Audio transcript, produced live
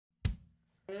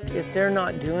If they're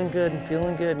not doing good and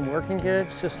feeling good and working good,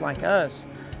 it's just like us.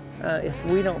 If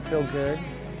we don't feel good,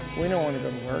 we don't want to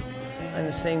go to work. And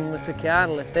the same with the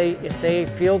cattle. If they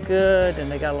feel good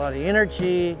and they got a lot of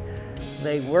energy,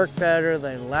 they work better,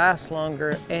 they last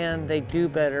longer, and they do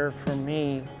better for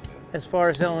me. As far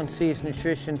as LNC's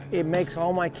nutrition, it makes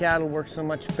all my cattle work so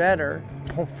much better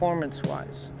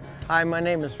performance-wise. Hi, my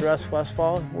name is Rus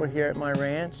Westfall. We're here at my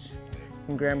ranch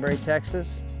in Granbury,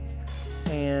 Texas.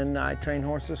 And I train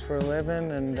horses for a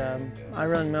living, and I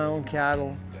run my own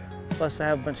cattle. Plus I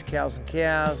have a bunch of cows and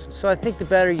calves. So I think the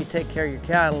better you take care of your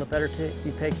cattle, the better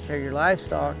you take care of your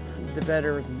livestock, the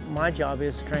better my job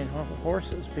is to train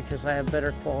horses, because I have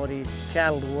better quality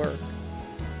cattle to work.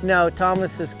 No,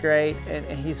 Thomas is great, and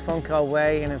he's phone call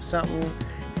away, and if something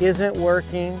isn't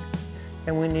working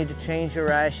and we need to change the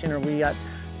ration, or we got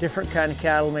different kind of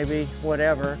cattle, maybe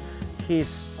whatever,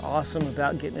 he's awesome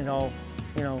about getting it all.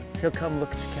 You know, he'll come look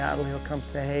at the cattle, he'll come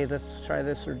say, hey, let's try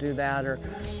this or do that, or,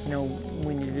 you know,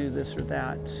 we need to do this or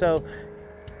that. So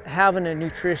having a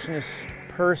nutritionist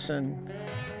person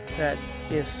that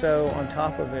is so on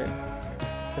top of it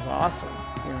is awesome.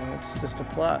 You know, it's just a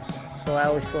plus. So I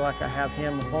always feel like I have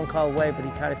him a phone call away, but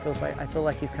he kind of feels like, I feel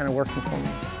like he's kind of working for me.